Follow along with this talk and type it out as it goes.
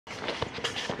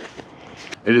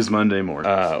It is Monday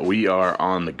morning. We are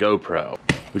on the GoPro.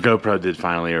 The GoPro did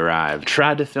finally arrive.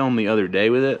 Tried to film the other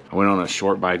day with it. I went on a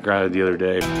short bike ride the other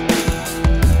day.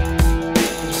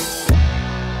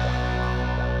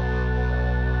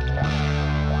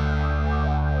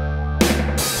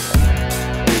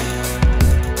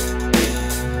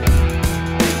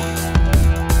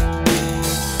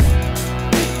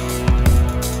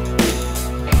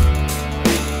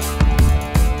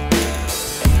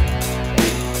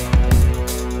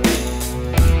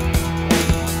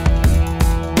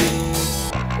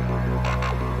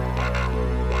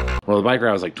 Well, the bike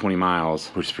ride was like 20 miles,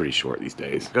 which is pretty short these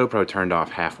days. GoPro turned off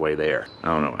halfway there. I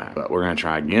don't know what, but we're gonna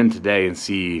try again today and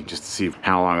see, just to see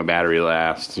how long a battery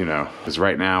lasts, you know. Because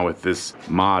right now with this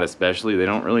mod especially, they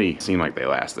don't really seem like they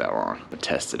last that long. But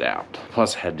test it out.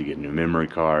 Plus I had to get a new memory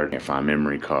card. Can't find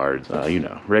memory cards. You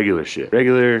know, regular shit.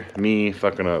 Regular me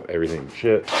fucking up everything.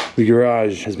 Shit. The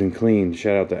garage has been cleaned.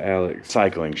 Shout out to Alex.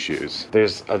 Cycling shoes.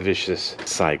 There's a vicious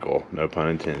cycle, no pun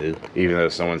intended. Even though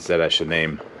someone said I should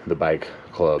name the bike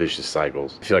club Vicious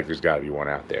Cycles. I feel like there's gotta be one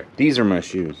out there. These are my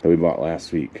shoes that we bought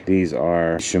last week. These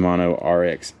are Shimano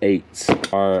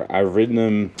RX8s. I've ridden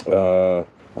them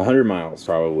 100 miles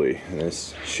probably in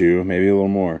this shoe, maybe a little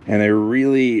more. And they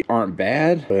really aren't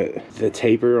bad, but the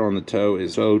taper on the toe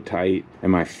is so tight. And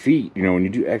my feet, you know, when you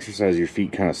do exercise, your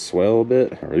feet kind of swell a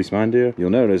bit, or at least mine do. You'll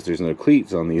notice there's no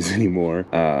cleats on these anymore.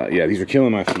 Yeah, these are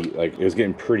killing my feet. Like, it was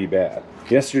getting pretty bad.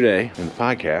 Yesterday in the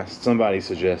podcast, somebody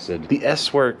suggested the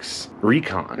S-Works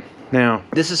Recon. Now,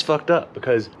 this is fucked up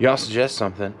because y'all suggest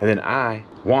something, and then I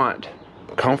want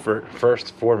comfort first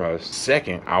and foremost.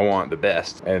 Second, I want the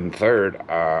best. And third,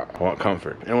 I want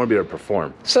comfort. And I want to be able to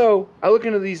perform. So I look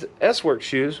into these S-Works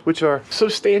shoes, which are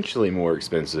substantially more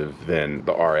expensive than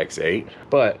the RX8,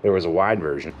 but there was a wide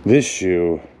version. This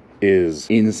shoe is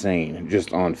insane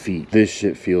just on feet. This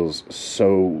shit feels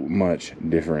so much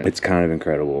different. It's kind of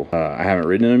incredible. I haven't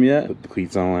ridden in them yet. Put the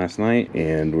cleats on last night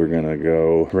and we're gonna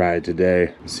go ride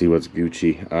today and see what's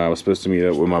Gucci. I was supposed to meet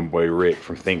up with my boy Rick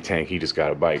from Think Tank. He just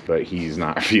got a bike, but he's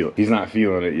not feeling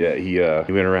it yet. He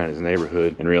went around his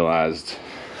neighborhood and realized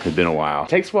it's been a while. It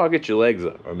takes a while to get your legs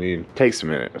up. I mean, it takes a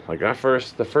minute. Like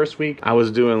the first week, I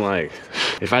was doing like,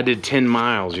 if I did 10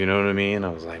 miles, you know what I mean? I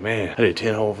was like, man, I did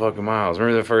 10 whole fucking miles.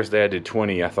 Remember the first day I did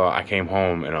 20, I thought I came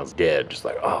home and I was dead. Just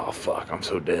like, oh fuck, I'm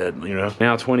so dead, you know?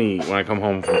 Now 20, when I come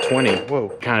home from 20, whoa,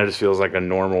 kind of just feels like a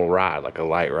normal ride, like a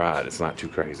light ride. It's not too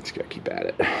crazy, just gotta keep at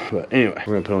it. But anyway,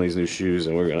 we're gonna put on these new shoes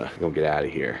and we're gonna go get out of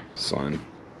here. Son,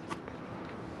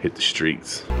 hit the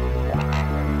streets.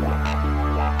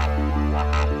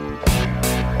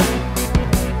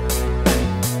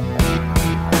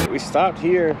 We stopped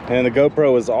here and the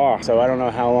GoPro was off, so I don't know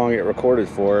how long it recorded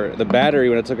for. The battery,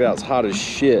 when I took it out, was hot as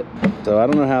shit. So I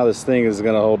don't know how this thing is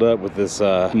gonna hold up with this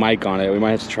mic on it. We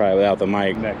might have to try it without the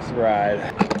mic next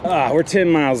ride. We're 10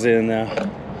 miles in now.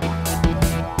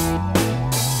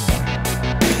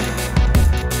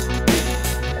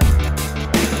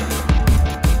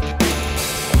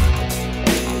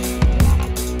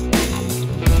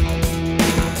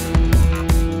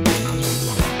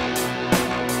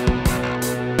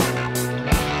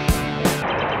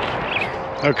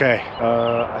 Okay,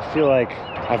 I feel like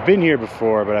I've been here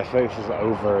before, but I feel like this is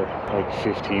over like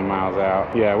 15 miles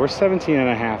out. Yeah, we're 17 and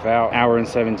a half out, hour and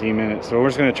 17 minutes. So we're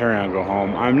just gonna turn around and go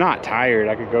home. I'm not tired,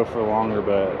 I could go for longer,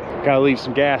 but gotta leave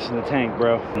some gas in the tank,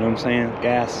 bro. You know what I'm saying?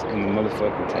 Gas in the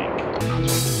motherfucking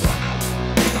tank.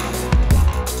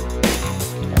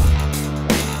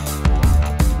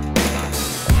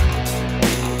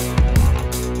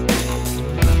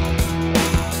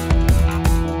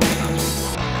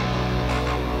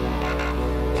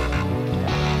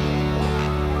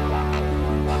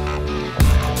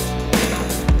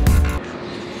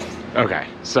 Okay,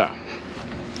 so,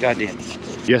 goddamn.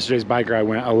 Yesterday's bike ride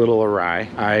went a little awry.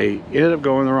 I ended up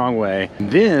going the wrong way.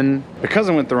 Then, because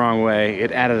I went the wrong way,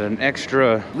 it added an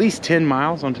extra at least 10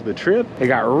 miles onto the trip. It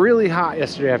got really hot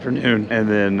yesterday afternoon, and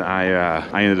then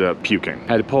I ended up puking.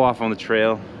 I had to pull off on the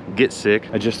trail, get sick.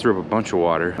 I just threw up a bunch of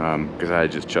water because I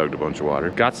had just chugged a bunch of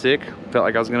water. Got sick, felt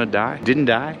like I was gonna die. Didn't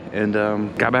die, and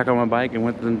got back on my bike and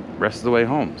went the rest of the way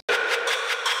home.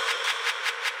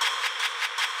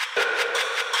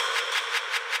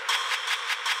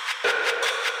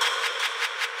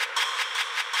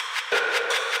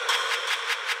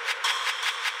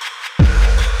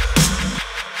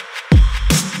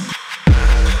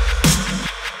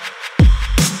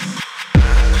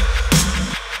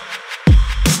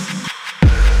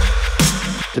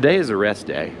 Today is a rest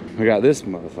day. We got this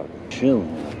motherfucker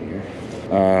chilling here.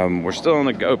 We're still on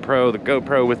the GoPro. The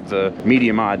GoPro with the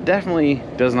media mod definitely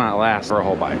does not last for a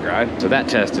whole bike ride. So that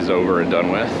test is over and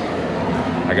done with.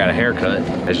 I got a haircut,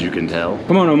 as you can tell.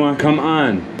 Come on, Omar, come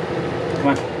on. Come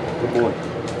on, good boy.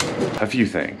 A few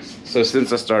things. So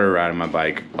since I started riding my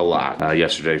bike a lot,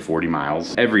 yesterday 40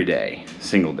 miles, every day,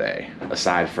 single day,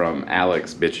 aside from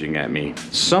Alex bitching at me,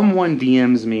 someone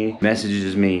DMs me,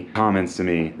 messages me, comments to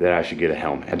me that I should get a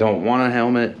helmet. I don't want a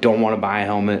helmet, don't want to buy a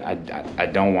helmet, I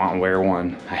don't want to wear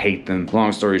one, I hate them.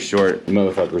 Long story short, the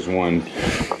motherfuckers won,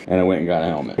 and I went and got a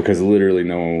helmet because literally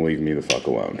no one will leave me the fuck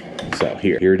alone. So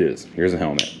here it is, here's a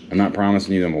helmet. I'm not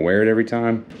promising you that I'm gonna wear it every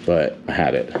time, but I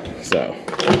have it, so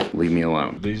leave me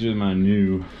alone. These are my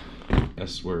new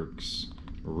S-Works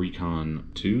Recon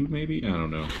 2, maybe? I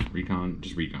don't know. Recon,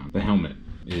 just Recon. The helmet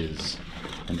is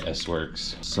an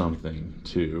S-Works something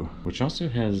 2, which also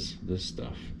has this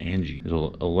stuff, Angie.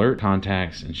 It'll alert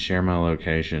contacts and share my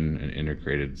location and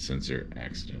integrated sensor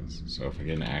accidents. So if I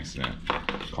get in an accident,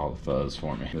 call the fuzz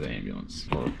for me, or the ambulance,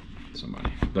 or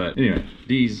somebody. But anyway,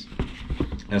 these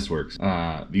S-Works,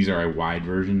 these are a wide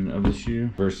version of the shoe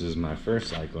versus my first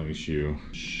cycling shoe,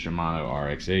 Shimano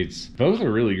RX8s. Both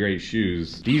are really great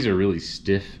shoes. These are really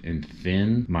stiff and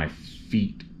thin. My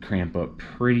feet cramp up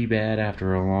pretty bad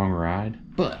after a long ride,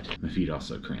 but my feet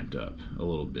also cramped up a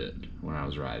little bit when I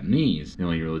was riding these. The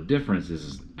only real difference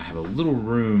is I have a little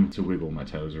room to wiggle my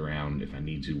toes around if I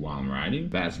need to while I'm riding.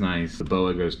 That's nice. The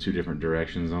boa goes 2 different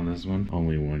directions on this one.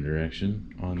 Only one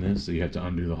direction on this, so you have to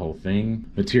undo the whole thing.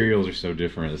 Materials are so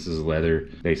different. This is leather,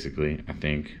 basically, I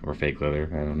think, or fake leather,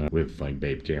 I don't know, with like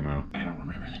babe camo. I don't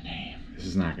remember the name. This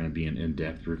is not going to be an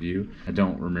in-depth review. I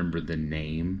don't remember the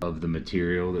name of the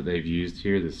material that they've used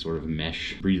here, this sort of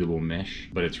mesh, breathable mesh,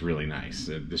 but it's really nice.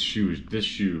 This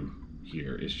shoe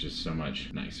here is just so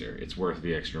much nicer. It's worth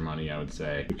the extra money, I would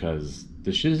say, because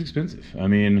this shit is expensive. I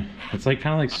mean, it's like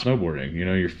kind of like snowboarding. You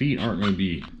know, your feet aren't going to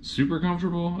be super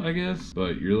comfortable, I guess,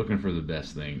 but you're looking for the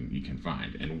best thing you can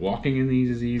find. And walking in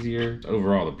these is easier.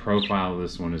 Overall, the profile of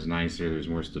this one is nicer. There's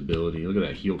more stability. Look at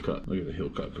that heel cut. Look at the heel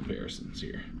cut comparisons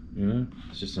here. You know,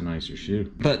 it's just a nicer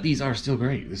shoe. But these are still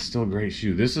great. This is still a great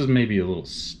shoe. This is maybe a little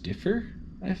stiffer,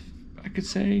 I could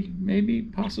say, maybe,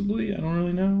 possibly. I don't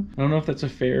really know. I don't know if that's a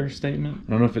fair statement.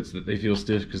 I don't know if it's that they feel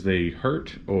stiff because they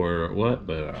hurt or what,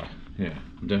 but yeah,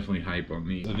 I'm definitely hype on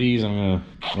these. So these, I'm gonna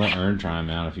let Ern try them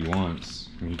out if he wants.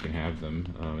 He can have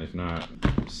them. If not,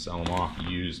 sell them off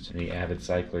used. Any avid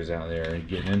cyclers out there and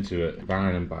getting into it,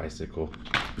 buying a bicycle,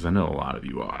 because I know a lot of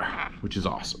you are, which is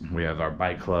awesome. We have our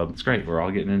bike club. It's great. We're all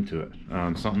getting into it.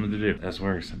 Something to do. That's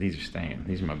where these are staying.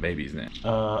 These are my babies now.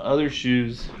 Other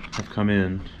shoes have come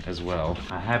in as well.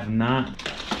 I have not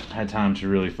had time to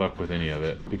really fuck with any of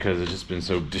it because I've just been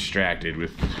so distracted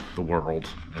with the world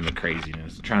and the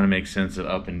craziness, trying to make sense of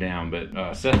up and down.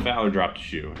 But Seth Fowler dropped a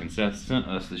shoe, and Seth sent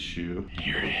us the shoe.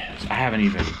 Here it is. I haven't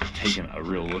even taken a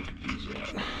real look at these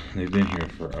yet. They've been here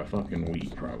for a fucking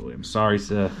week probably. I'm sorry,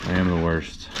 Seth. I am the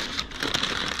worst.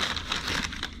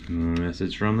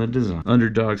 Message from the design.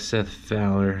 Underdog Seth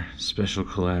Fowler, special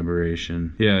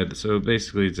collaboration. Yeah, so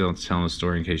basically it's telling the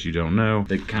story in case you don't know.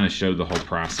 They kind of showed the whole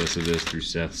process of this through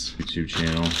Seth's YouTube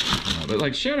channel. But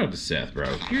like, shout out to Seth, bro.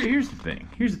 Here's the thing.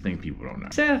 Here's the thing people don't know.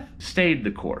 Seth stayed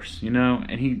the course, you know,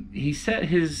 and he set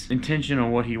his intention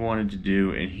on what he wanted to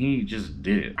do, and he just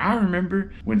did it. I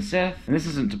remember when Seth, and this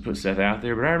isn't to put Seth out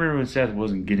there, but I remember when Seth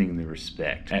wasn't getting the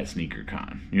respect at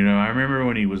SneakerCon. You know, I remember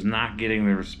when he was not getting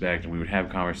the respect, and we would have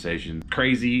conversations.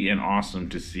 Crazy and awesome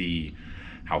to see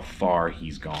how far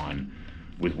he's gone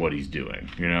with what he's doing.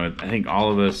 You know, I think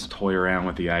all of us toy around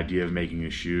with the idea of making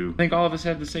a shoe. I think all of us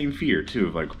have the same fear too,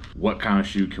 of like, what kind of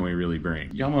shoe can we really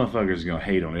bring? Y'all motherfuckers are gonna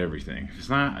hate on everything. If it's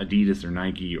not Adidas or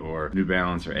Nike or New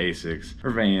Balance or Asics or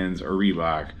Vans or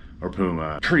Reebok or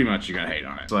Puma, pretty much you're gonna hate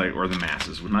on it. It's like, or the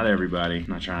masses. Well, not everybody. I'm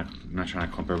not trying to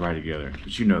clump everybody together,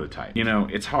 but you know the type. You know,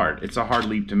 it's hard. It's a hard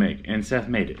leap to make, and Seth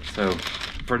made it. So,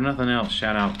 for nothing else,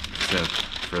 shout out to Seth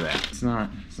for that. It's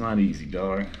not easy,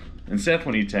 dog. And Seth,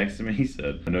 when he texted me, he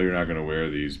said, I know you're not gonna wear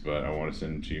these, but I want to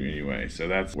send them to you anyway. So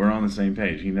we're on the same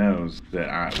page. He knows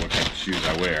that what type of shoes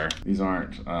I wear. These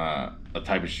aren't a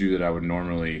type of shoe that I would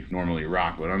normally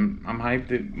rock, but I'm hyped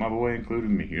that my boy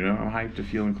included me, you know? I'm hyped to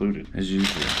feel included, as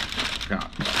usual. God,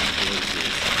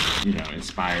 you know,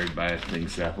 inspired by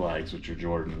things Seth likes, which are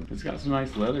Jordan. It's got some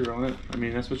nice leather on it. I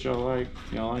mean, that's what y'all like.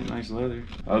 Y'all like nice leather.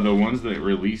 The ones that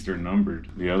released are numbered.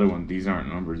 The other one, these aren't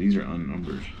numbered. These are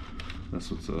unnumbered. That's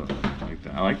what's up. I like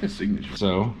that. I like the signature.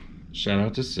 So, shout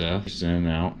out to Seth for sending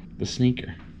out the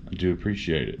sneaker. I do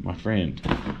appreciate it. My friend,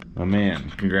 my man.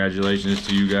 Congratulations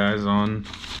to you guys on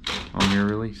your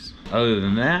release. Other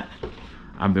than that,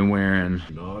 I've been wearing,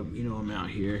 dog, you know I'm out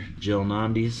here, gel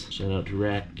 90s. Shout out to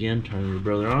Rack again, turning your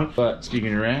brother on. But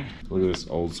speaking of Rack, look at this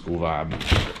old school vibe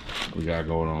we got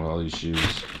going on with all these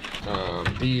shoes.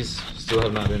 These still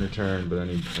have not been returned, but I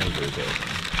need to return them.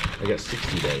 I got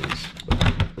 60 days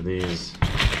for these.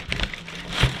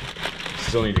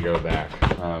 Still need to go back,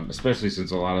 especially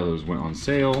since a lot of those went on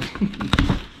sale.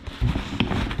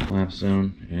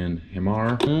 Lapstone and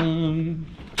Himar.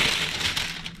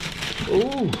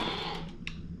 Oh,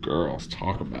 girl, let's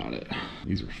talk about it.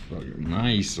 These are fucking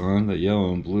nice, son. That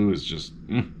yellow and blue is just.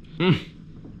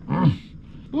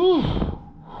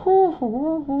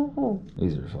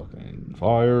 These are fucking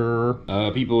fire.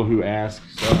 People who ask,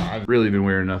 so I've really been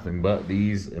wearing nothing but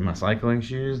these in my cycling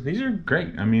shoes. These are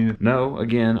great. I mean, no,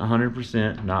 again,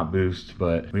 100% not boost,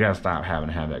 but we gotta stop having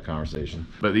to have that conversation.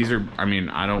 But these are, I mean,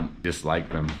 I don't dislike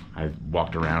them. I've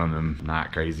walked around in them,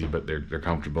 not crazy, but they're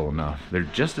comfortable enough. They're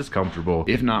just as comfortable,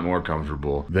 if not more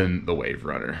comfortable, than the Wave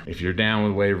Runner. If you're down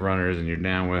with Wave Runners and you're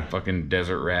down with fucking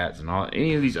Desert Rats and all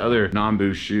any of these other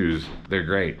non-boost shoes, they're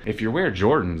great. If you wear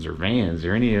Jordans or Vans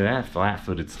or any of that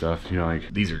flat-footed stuff, you know,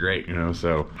 like, these are great, you know,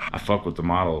 so I fuck with the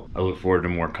model. I look forward to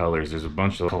more colors. There's a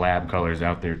bunch of collab colors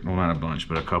out there. Well, not a bunch,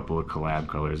 but a couple of collab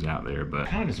colors out there, but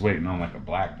kind of just waiting on like a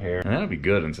black pair, and that'll be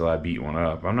good until I beat one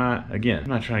up. I'm not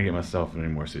trying to get myself in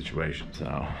any more situations,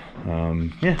 so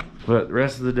yeah. But the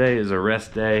rest of the day is a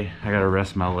rest day. I gotta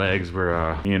rest my legs.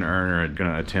 We're me and Ern are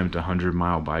gonna attempt a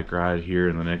 100-mile bike ride here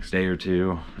in the next day or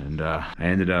two, and I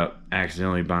ended up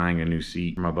accidentally buying a new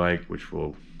seat for my bike, which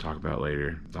we'll talk about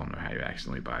later. Don't know how you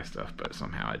accidentally buy stuff, but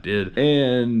somehow I did.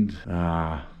 And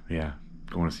yeah,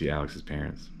 going to see Alex's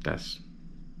parents. That's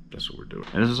what we're doing.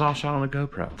 And this is all shot on the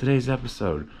GoPro. Today's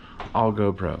episode, all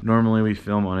GoPro. Normally we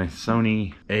film on a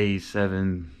Sony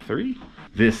A7 III.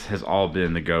 This has all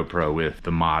been the GoPro with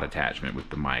the mod attachment with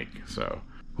the mic. So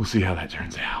we'll see how that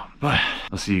turns out. But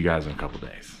I'll see you guys in a couple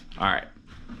days. All right.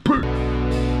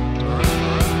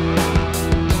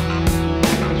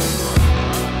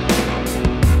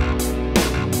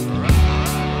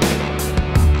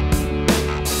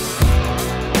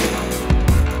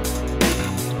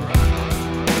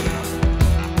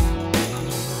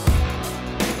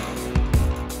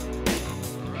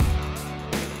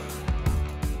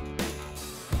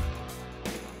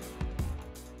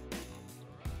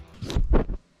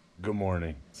 Good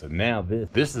morning. So now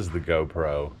this is the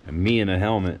GoPro and me in a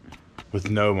helmet with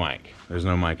no mic. There's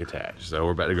no mic attached. So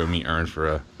we're about to go meet Ern for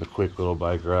a quick little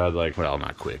bike ride. Like, well,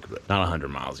 not quick, but not 100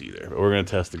 miles either. But we're gonna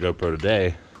test the GoPro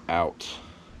today out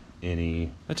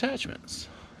any attachments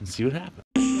and see what happens.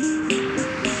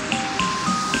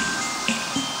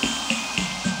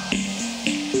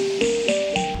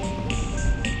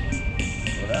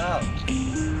 What up?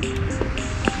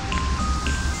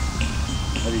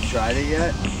 Have you tried it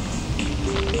yet?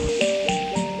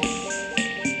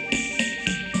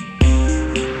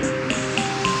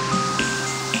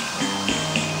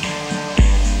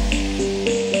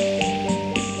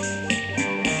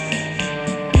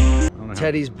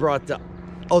 Teddy's brought the...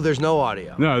 Oh, there's no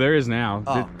audio. No, there is now.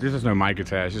 Oh. There's just no mic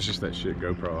attached. It's just that shit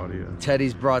GoPro audio.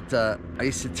 Teddy's brought the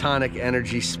Isotonic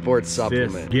Energy Sports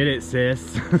Supplement. Sis, get it,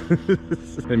 sis.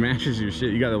 It matches your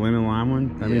shit. You got the lemon lime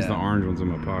one? That means the orange one's in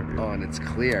my pocket. Oh, and it's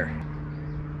clear.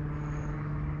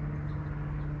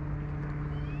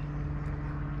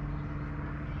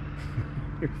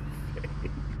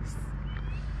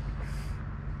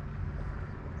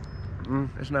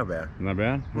 It's not bad. Not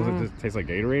bad? Does it just taste like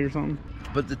Gatorade or something?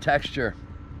 But the texture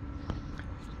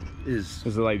is...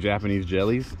 Is it like Japanese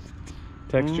jellies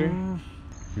texture?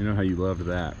 You know how you loved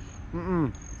that.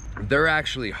 They're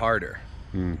actually harder.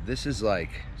 This is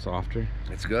like... Softer?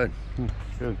 It's good.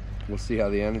 Good. We'll see how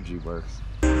the energy works.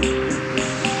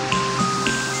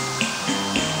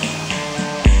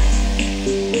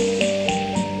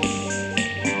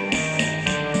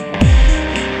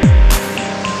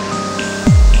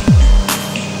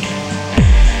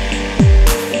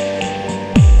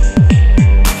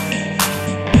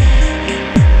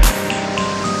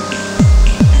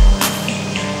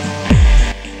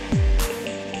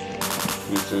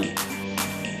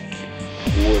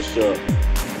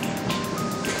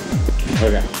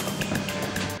 Okay.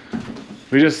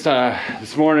 We just,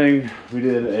 this morning, we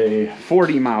did a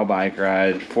 40-mile bike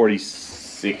ride,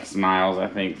 46 miles, I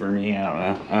think, for me,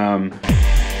 I don't know.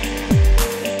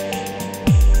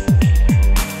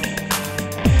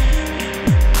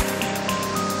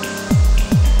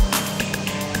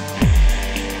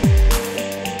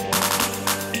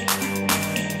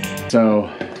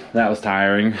 So that was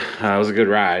tiring. It was a good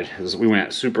ride. We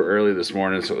went super early this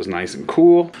morning, so it was nice and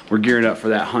cool. We're geared up for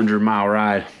that 100-mile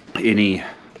ride any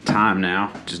time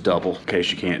now, just double in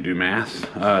case you can't do math.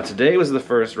 Today was the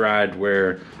first ride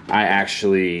where I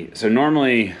actually, so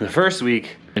normally the first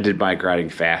week I did bike riding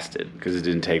fasted because it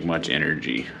didn't take much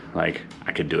energy. Like,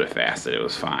 I could do it fasted, it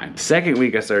was fine. Second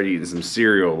week, I started eating some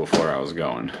cereal before I was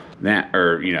going.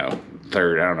 You know,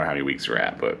 third, I don't know how many weeks we're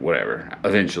at, but whatever.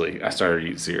 Eventually, I started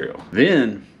eating cereal.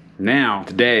 Then, now,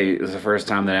 today is the first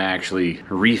time that I actually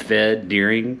refed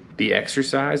during the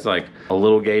exercise, like a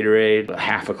little Gatorade,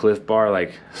 half a Cliff Bar,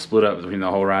 like split up between the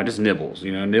whole ride, just nibbles,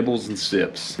 you know, nibbles and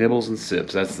sips. Nibbles and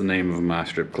sips, that's the name of my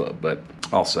strip club, but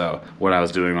also what I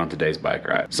was doing on today's bike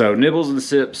ride. So nibbles and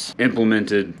sips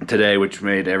implemented today, which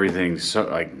made everything so,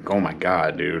 like, oh my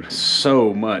God, dude,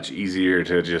 so much easier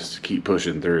to just keep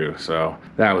pushing through. So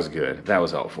that was good, that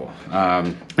was helpful.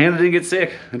 And I didn't get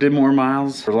sick. I did more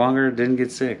miles for longer, didn't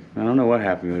get sick. I don't know what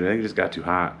happened with it, I think it just got too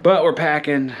hot. But we're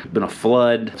packing, been a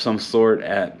flood of some sort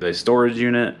at the storage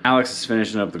unit. Alex is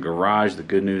finishing up the garage. The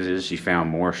good news is she found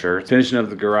more shirts. Finishing up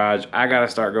the garage, I gotta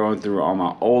start going through all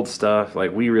my old stuff.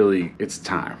 Like, it's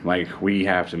time. Like, we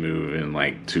have to move in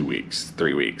like 2 weeks,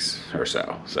 3 weeks or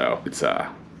so. So it's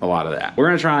a lot of that. We're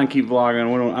gonna try and keep vlogging.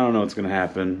 I don't know what's gonna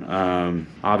happen.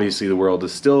 Obviously the world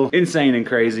is still insane and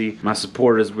crazy. My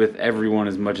support is with everyone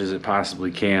as much as it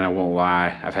possibly can. I won't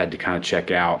lie. I've had to kind of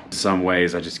check out some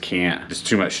ways. I just can't. Just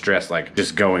too much stress, like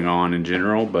just going on in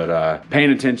general, but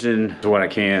paying attention to what I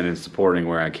can and supporting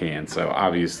where I can. So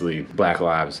obviously Black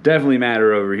Lives definitely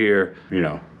matter over here. You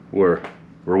know, we're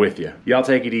with you. Y'all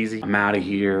take it easy. I'm out of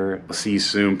here. I'll see you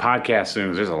soon. Podcast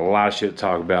soon. There's a lot of shit to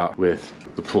talk about with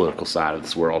the political side of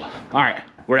this world. All right,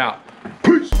 we're out.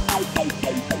 Peace.